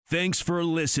Thanks for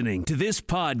listening to this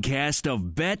podcast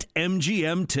of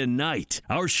BetMGM Tonight.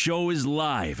 Our show is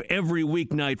live every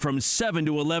weeknight from 7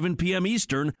 to 11 p.m.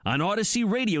 Eastern on Odyssey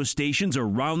radio stations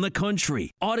around the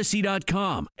country,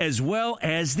 Odyssey.com, as well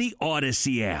as the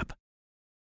Odyssey app.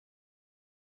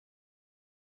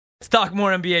 Let's talk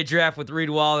more NBA draft with Reed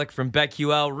Wallach from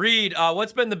BetQL. Reed,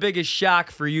 what's been the biggest shock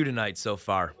for you tonight so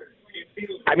far?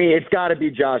 I mean, it's got to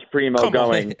be Josh Primo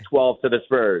going 12 to the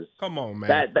Spurs. Come on,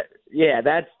 man. Yeah,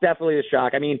 that's definitely a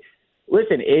shock. I mean,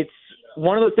 listen, it's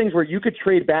one of those things where you could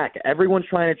trade back. Everyone's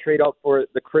trying to trade up for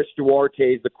the Chris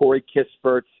Duartes, the Corey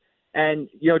Kisperts. And,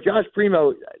 Josh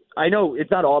Primo, I know it's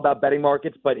not all about betting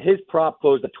markets, but his prop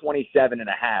closed at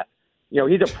 27.5.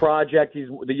 He's a project. He's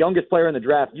the youngest player in the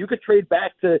draft. You could trade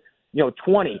back to,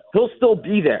 20. He'll still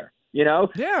be there, Yeah.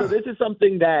 So this is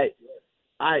something that,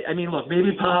 I mean, look,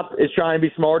 maybe Pop is trying to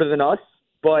be smarter than us,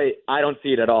 but I don't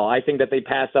see it at all. I think that they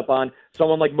pass up on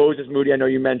someone like Moses Moody. I know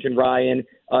you mentioned Ryan.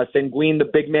 Sengun, the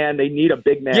big man. They need a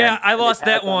big man. Yeah, I lost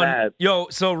that one.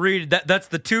 So Reed, that's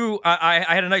the two. I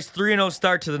had a nice 3-0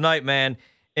 start to the night, man.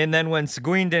 And then when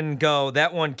Sengun didn't go,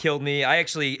 that one killed me. I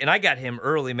got him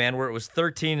early, man, where it was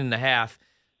 13.5.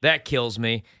 That kills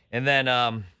me. And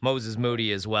then Moses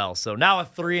Moody as well. So now a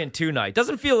 3-2 night.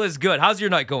 Doesn't feel as good. How's your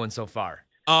night going so far?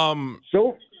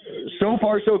 So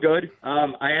far, so good.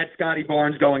 I had Scotty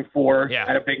Barnes going 4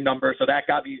 at a big number, so that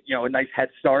got me, a nice head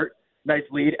start, nice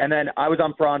lead. And then I was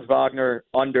on Franz Wagner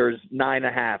unders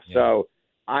 9.5. Yeah. So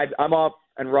I'm off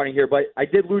and running here, but I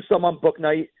did lose some on book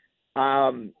night.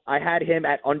 I had him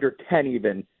at under 10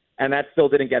 even, and that still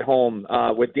didn't get home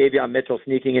with Davion Mitchell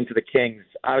sneaking into the Kings.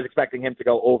 I was expecting him to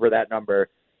go over that number.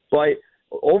 But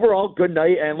overall, good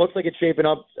night, and it looks like it's shaping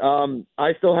up.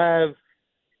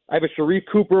 I have a Sharif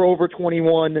Cooper over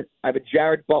 21. I have a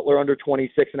Jared Butler under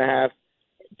 26.5.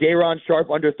 Day'Ron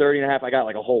Sharpe under 30.5. I got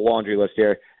like a whole laundry list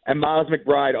here. And Miles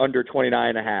McBride under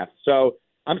 29.5. So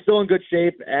I'm still in good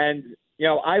shape. And,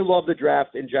 I love the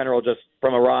draft in general just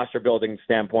from a roster building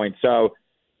standpoint. So,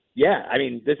 yeah, I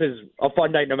mean, this is a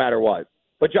fun night no matter what.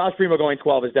 But Josh Primo going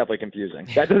 12 is definitely confusing.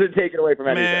 That doesn't take it away from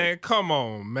anything. Man, come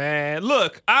on, man.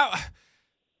 Look, I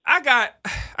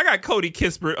got Cody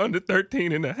Kispert under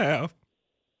 13.5.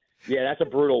 Yeah, that's a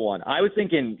brutal one. I was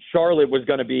thinking Charlotte was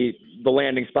going to be the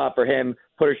landing spot for him,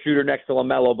 put a shooter next to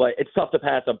LaMelo, but it's tough to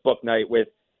pass up book night with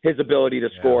his ability to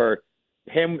score.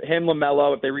 Him,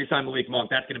 LaMelo, if they re-sign Malik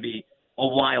Monk, that's going to be a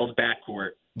wild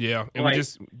backcourt. Yeah, and we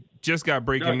just got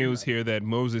breaking news here that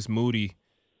Moses Moody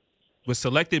was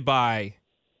selected by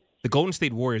the Golden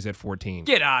State Warriors at 14.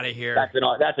 Get out of here.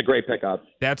 That's a great pickup.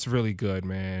 That's really good,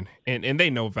 man. And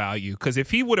they know value. Because if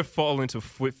he would have fallen to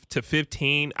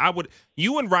 15,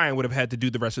 you and Ryan would have had to do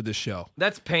the rest of this show.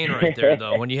 That's pain right there,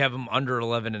 though, when you have him under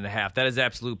 11.5. That is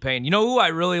absolute pain. You know who I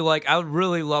really like? I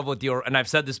really love what and I've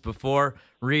said this before,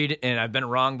 Reed, and I've been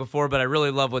wrong before, but I really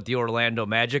love what the Orlando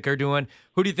Magic are doing.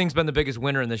 Who do you think's been the biggest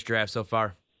winner in this draft so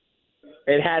far?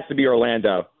 It has to be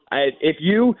Orlando. And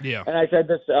I said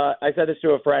this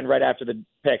to a friend right after the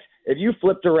picks. If you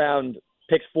flipped around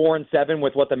picks 4 and 7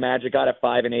 with what the Magic got at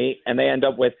 5 and 8, and they end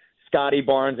up with Scotty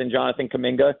Barnes and Jonathan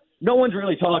Kuminga, no one's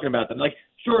really talking about them. Like,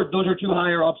 sure, those are 2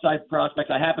 higher upside prospects.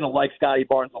 I happen to like Scotty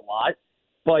Barnes a lot,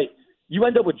 but you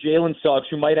end up with Jalen Suggs,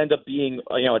 who might end up being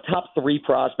a top 3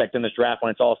 prospect in this draft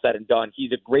when it's all said and done.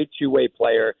 He's a great two-way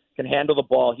player, can handle the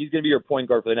ball. He's going to be your point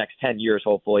guard for the next 10 years,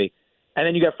 hopefully. And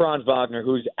then you got Franz Wagner,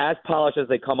 who's as polished as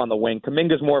they come on the wing.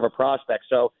 Kuminga's more of a prospect.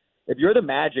 So if you're the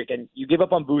Magic and you give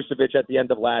up on Vucevic at the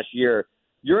end of last year,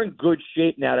 you're in good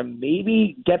shape now to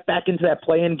maybe get back into that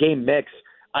play-in game mix.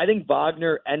 I think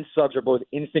Wagner and Suggs are both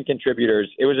instant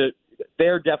contributors.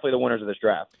 They're definitely the winners of this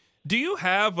draft. Do you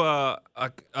have a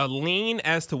lean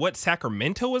as to what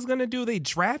Sacramento is going to do? They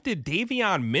drafted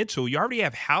Davion Mitchell. You already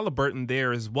have Halliburton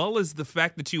there, as well as the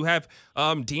fact that you have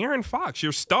De'Aaron Fox,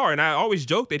 your star. And I always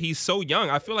joke that he's so young.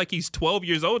 I feel like he's 12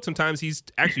 years old. Sometimes he's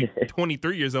actually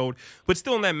 23 years old. But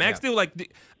still in that max deal,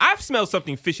 I've smelled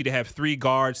something fishy to have 3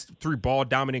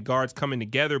 ball-dominant guards coming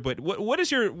together. But what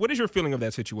is your feeling of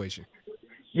that situation?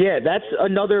 Yeah, that's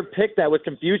another pick that was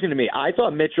confusing to me. I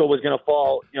thought Mitchell was going to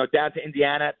fall, down to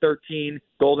Indiana at 13,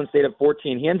 Golden State at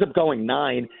 14. He ends up going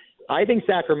 9. I think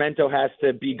Sacramento has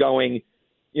to be going,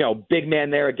 big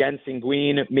man there against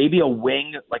Sengun, maybe a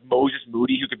wing like Moses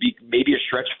Moody, who could be maybe a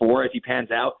stretch 4 if he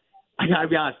pans out. I got to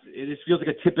be honest, this feels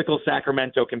like a typical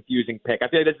Sacramento confusing pick. I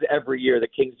feel like this is every year the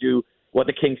Kings do what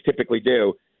the Kings typically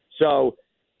do. So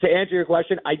to answer your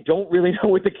question, I don't really know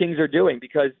what the Kings are doing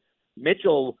because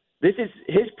Mitchell –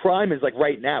 his prime is like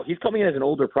right now. He's coming in as an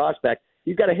older prospect.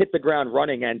 He's got to hit the ground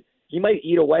running, and he might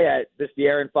eat away at this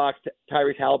De'Aaron Fox,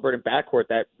 Tyrese Halliburton backcourt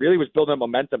that really was building up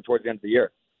momentum towards the end of the year.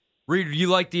 Reed, you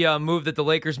like the move that the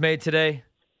Lakers made today?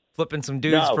 Flipping some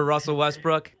dudes for Russell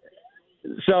Westbrook?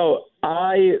 So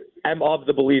I am of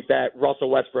the belief that Russell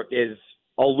Westbrook is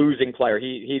a losing player.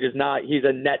 He does not. He's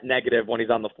a net negative when he's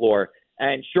on the floor.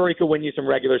 And sure, he could win you some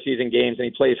regular season games, and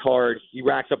he plays hard. He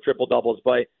racks up triple doubles.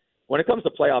 But when it comes to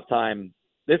playoff time,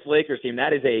 this Lakers team,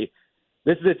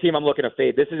 this is a team I'm looking to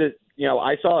fade.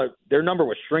 I saw their number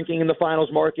was shrinking in the finals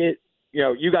market.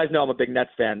 You guys know I'm a big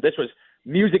Nets fan. This was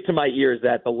music to my ears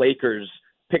that the Lakers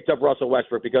picked up Russell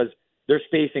Westbrook because their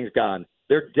spacing's gone.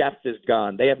 Their depth is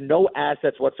gone. They have no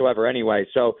assets whatsoever anyway.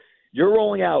 So you're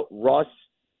rolling out Russ,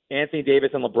 Anthony Davis,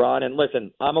 and LeBron. And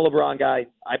listen, I'm a LeBron guy.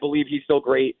 I believe he's still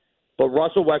great. But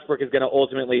Russell Westbrook is going to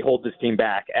ultimately hold this team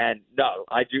back. And no,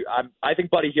 I think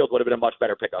Buddy Hield would have been a much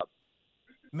better pickup.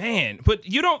 Man, but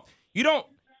you don't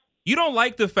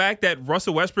like the fact that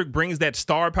Russell Westbrook brings that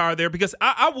star power there? Because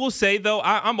I will say, though,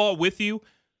 I'm all with you.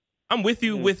 I'm with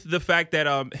you with the fact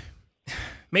that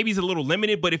maybe he's a little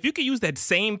limited, but if you could use that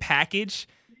same package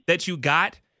that you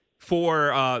got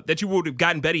for that you would have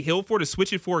gotten Buddy Hield for to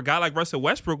switch it for a guy like Russell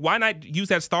Westbrook, why not use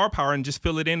that star power and just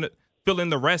fill in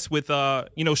the rest with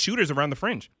shooters around the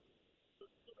fringe?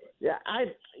 Yeah,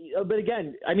 but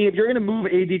again, I mean, if you're going to move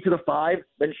AD to the 5,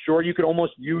 then sure, you could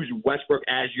almost use Westbrook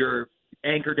as your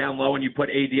anchor down low and you put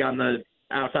AD on the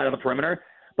outside of the perimeter.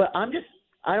 But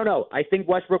I don't know. I think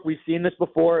Westbrook, we've seen this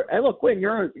before. And look, Quinn,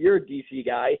 you're a DC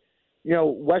guy.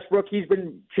 Westbrook, he's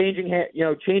been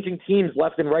changing teams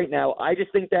left and right now. I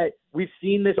just think that we've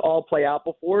seen this all play out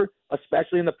before,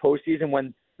 especially in the postseason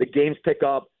when the games pick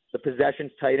up, the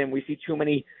possessions tighten. We see too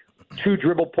many 2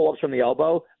 dribble pull-ups from the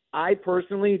elbow. I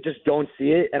personally just don't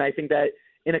see it, and I think that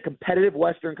in a competitive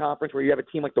Western Conference where you have a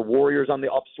team like the Warriors on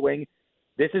the upswing,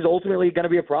 this is ultimately going to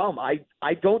be a problem.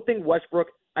 I don't think Westbrook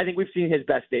 – I think we've seen his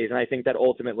best days, and I think that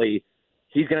ultimately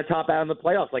he's going to top out in the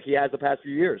playoffs like he has the past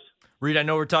few years. Reed, I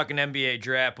know we're talking NBA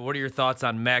draft, but what are your thoughts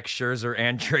on Max Scherzer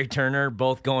and Trey Turner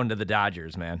both going to the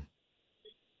Dodgers, man?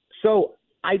 So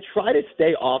I try to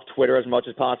stay off Twitter as much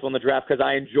as possible in the draft because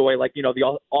I enjoy,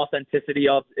 the authenticity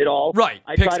of it all. Right.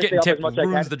 I Picks try to getting stay tipped off as much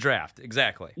ruins the draft.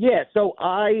 Exactly. Yeah, so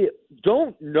I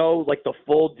don't know, the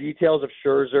full details of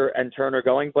Scherzer and Turner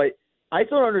going, but I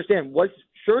still don't understand. Was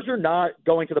Scherzer not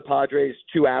going to the Padres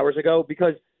 2 hours ago?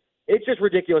 Because it's just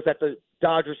ridiculous that the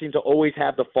Dodgers seem to always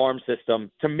have the farm system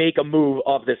to make a move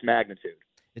of this magnitude.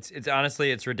 It's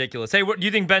honestly, it's ridiculous. Hey, what do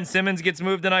you think Ben Simmons gets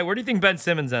moved tonight? Where do you think Ben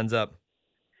Simmons ends up?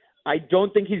 I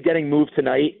don't think he's getting moved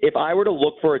tonight. If I were to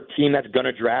look for a team that's going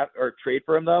to draft or trade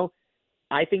for him, though,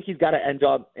 I think he's got to end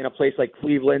up in a place like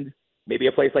Cleveland, maybe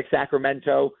a place like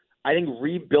Sacramento. I think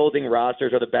rebuilding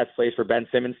rosters are the best place for Ben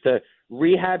Simmons to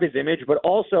rehab his image, but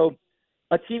also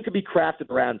a team could be crafted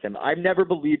around him. I've never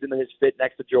believed in his fit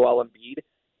next to Joel Embiid.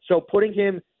 So putting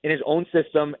him in his own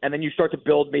system, and then you start to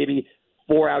build maybe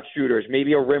 4-out shooters,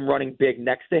 maybe a rim running big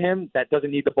next to him that doesn't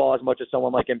need the ball as much as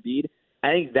someone like Embiid.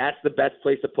 I think that's the best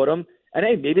place to put him. And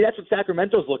hey, maybe that's what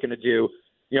Sacramento's looking to do,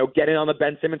 get in on the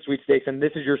Ben Simmons sweepstakes, and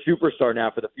this is your superstar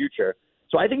now for the future.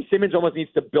 So I think Simmons almost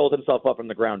needs to build himself up from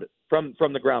the ground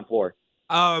floor.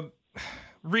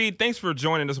 Reed, thanks for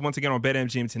joining us once again on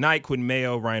BetMGM tonight. Quinn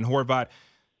Mayo, Ryan Horvat.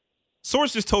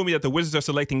 Source just told me that the Wizards are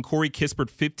selecting Corey Kispert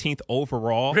 15th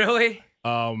overall. Really?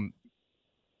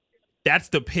 That's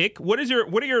the pick. What are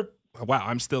your wow,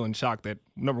 I'm still in shock that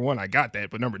number one, I got that,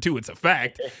 but number two, it's a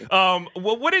fact.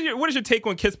 What is your take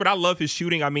on Kispert? I love his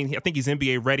shooting. I mean, I think he's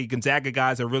NBA ready. Gonzaga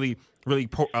guys are really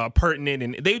pertinent,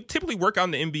 and they typically work out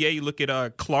in the NBA. You look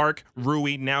at Clark,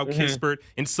 Rui, now Kispert,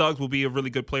 and Suggs will be a really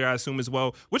good player, I assume, as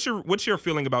well. What's your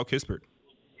feeling about Kispert?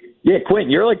 Yeah, Quinn,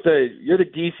 you're the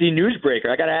DC newsbreaker.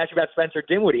 I got to ask you about Spencer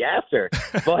Dinwiddie after,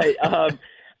 but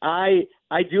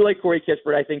I do like Corey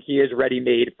Kispert. I think he is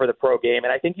ready-made for the pro game,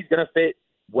 and I think he's going to fit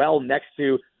well next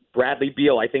to Bradley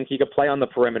Beal. I think he could play on the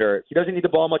perimeter. He doesn't need the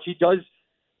ball much. He does,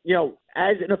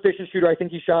 as an efficient shooter, I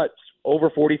think he shot over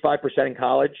 45% in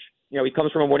college. He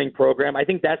comes from a winning program. I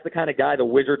think that's the kind of guy the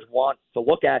Wizards want to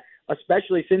look at,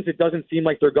 especially since it doesn't seem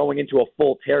like they're going into a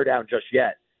full teardown just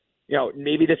yet.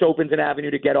 Maybe this opens an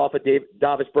avenue to get off of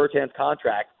Davis Bertans'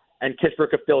 contract, and Kispert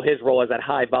could fill his role as that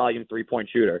high-volume three-point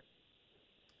shooter.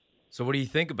 So what do you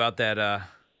think about that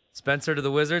Spencer to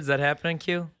the Wizards? That happening,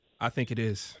 Q? I think it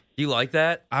is. Do you like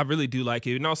that? I really do like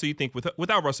it. And also you think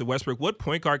without Russell Westbrook, what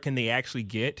point guard can they actually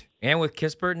get? And with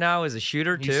Kispert now as a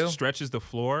shooter too? He stretches the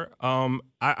floor.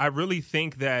 I really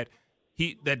think that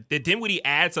that Dinwiddie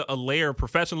adds a layer of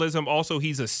professionalism. Also,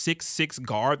 he's a 6'6"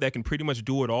 guard that can pretty much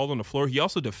do it all on the floor. He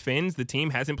also defends. The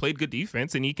team hasn't played good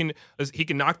defense, and he can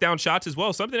knock down shots as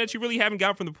well, something that you really haven't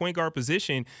got from the point guard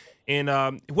position.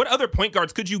 And what other point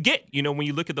guards could you get? You know, when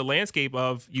you look at the landscape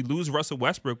of you lose Russell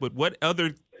Westbrook, but what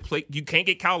other you can't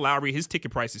get Kyle Lowry. His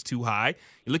ticket price is too high.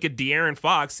 You look at De'Aaron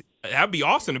Fox. That'd be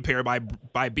awesome to pair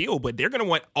by Beal, but they're going to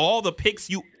want all the picks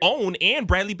you own and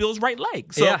Bradley Beal's right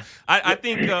leg. So yeah. I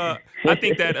think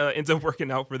that ends up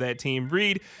working out for that team.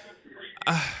 Reed,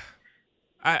 I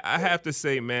have to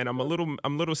say, man, I'm a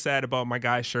little sad about my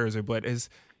guy Scherzer, but is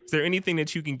there anything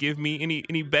that you can give me?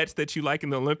 Any bets that you like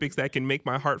in the Olympics that can make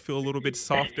my heart feel a little bit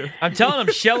softer? I'm telling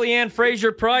him, Shelly Ann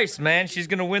Fraser-Price, man, she's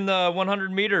going to win the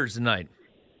 100 meters tonight.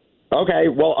 Okay,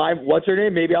 well, what's her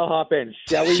name? Maybe I'll hop in.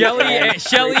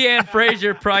 Shelly Ann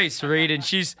Fraser-Price, Reed, and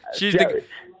she's the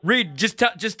Reed. Just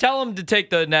tell them to take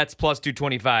the Nets plus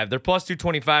 225. They're plus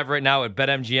 225 right now at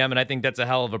BetMGM, and I think that's a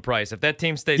hell of a price. If that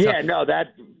team stays up. Yeah, no,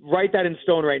 write that in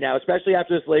stone right now, especially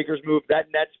after this Lakers move. That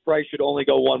Nets price should only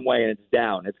go one way, and it's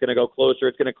down. It's going to go closer.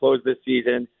 It's going to close this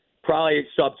season. Probably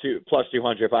plus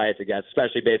 200 if I had to guess,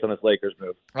 especially based on this Lakers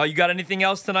move. Oh, you got anything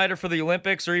else tonight or for the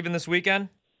Olympics or even this weekend?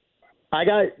 I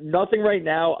got nothing right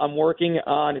now. I'm working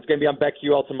on, it's going to be on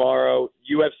BetQL tomorrow,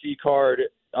 UFC card,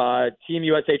 Team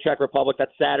USA Czech Republic.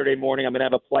 That's Saturday morning. I'm going to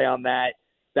have a play on that.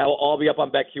 That will all be up on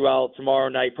BetQL tomorrow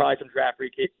night. Probably some draft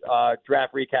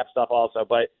recap stuff also.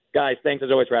 But, guys, thanks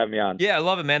as always for having me on. Yeah, I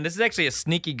love it, man. This is actually a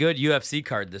sneaky good UFC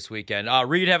card this weekend.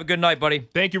 Reed, have a good night, buddy.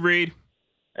 Thank you, Reed.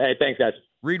 Hey, thanks, guys.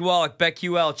 Reed Wallach,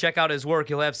 BetQL. Check out his work.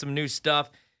 He'll have some new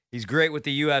stuff. He's great with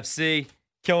the UFC.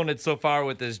 Killing it so far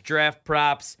with his draft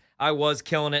props. I was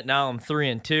killing it. Now I'm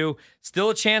 3-2. Still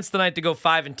a chance tonight to go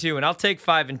 5-2, and I'll take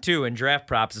 5-2 in draft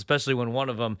props, especially when one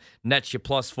of them nets you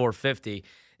plus 450.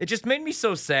 It just made me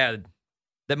so sad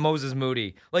that Moses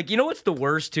Moody, like, you know what's the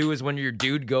worst too is when your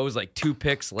dude goes like 2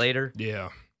 picks later. Yeah.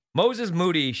 Moses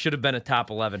Moody should have been a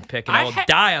top 11 pick, and I will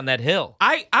die on that hill.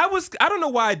 I don't know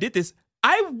why I did this.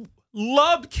 I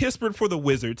loved Kispert for the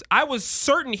Wizards. I was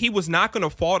certain he was not going to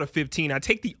fall to 15. I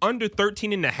take the under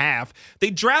 13.5. They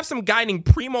draft some guy named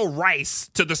Primo Rice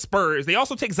to the Spurs. They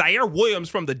also take Zaire Williams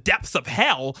from the depths of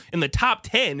hell in the top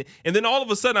 10. And then all of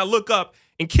a sudden I look up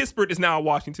and Kispert is now a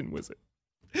Washington Wizard.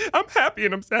 I'm happy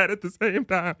and I'm sad at the same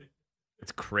time.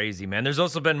 It's crazy, man. There's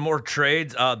also been more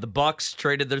trades. The Bucks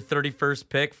traded their 31st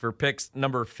pick for picks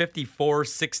number 54,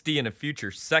 60, and a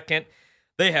future second.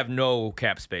 They have no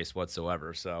cap space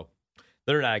whatsoever, so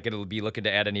they're not going to be looking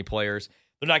to add any players.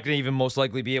 They're not going to even most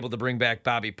likely be able to bring back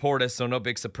Bobby Portis, so no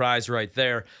big surprise right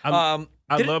there. I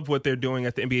love what they're doing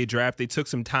at the NBA draft. They took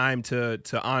some time to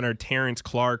honor Terrence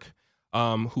Clark,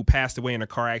 who passed away in a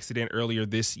car accident earlier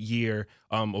this year,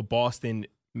 a Boston,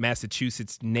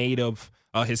 Massachusetts native.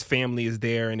 His family is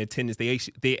there in attendance.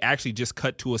 They actually just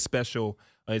cut to a special,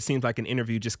 it seems like an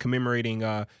interview just commemorating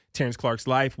Terrence Clark's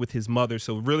life with his mother.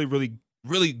 So really, really,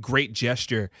 really great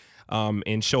gesture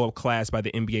and show of class by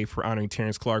the NBA for honoring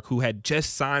Terrence Clark, who had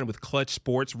just signed with Clutch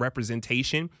Sports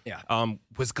representation. Yeah.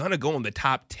 Was going to go in the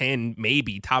top 10,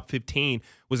 maybe top 15,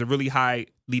 was a really highly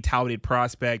touted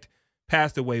prospect,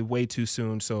 passed away way too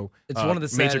soon. So it's one of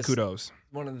the major saddest, kudos.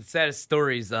 One of the saddest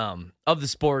stories of the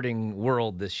sporting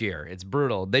world this year. It's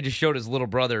brutal. They just showed his little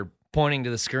brother pointing to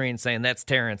the screen saying, "That's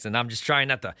Terrence," and I'm just trying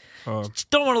not to, just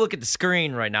don't want to look at the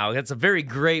screen right now. It's a very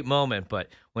great moment, but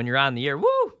when you're on the air, woo,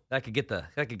 that could get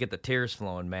the tears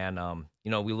flowing, man.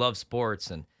 We love sports,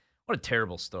 and what a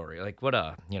terrible story. Like,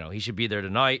 he should be there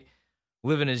tonight,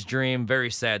 living his dream.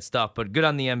 Very sad stuff, but good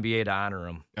on the NBA to honor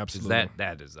him. Absolutely.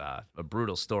 That is a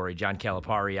brutal story. John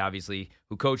Calipari, obviously,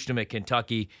 who coached him at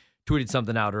Kentucky, tweeted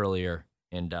something out earlier,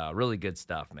 and really good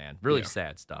stuff, man. Really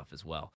sad stuff as well.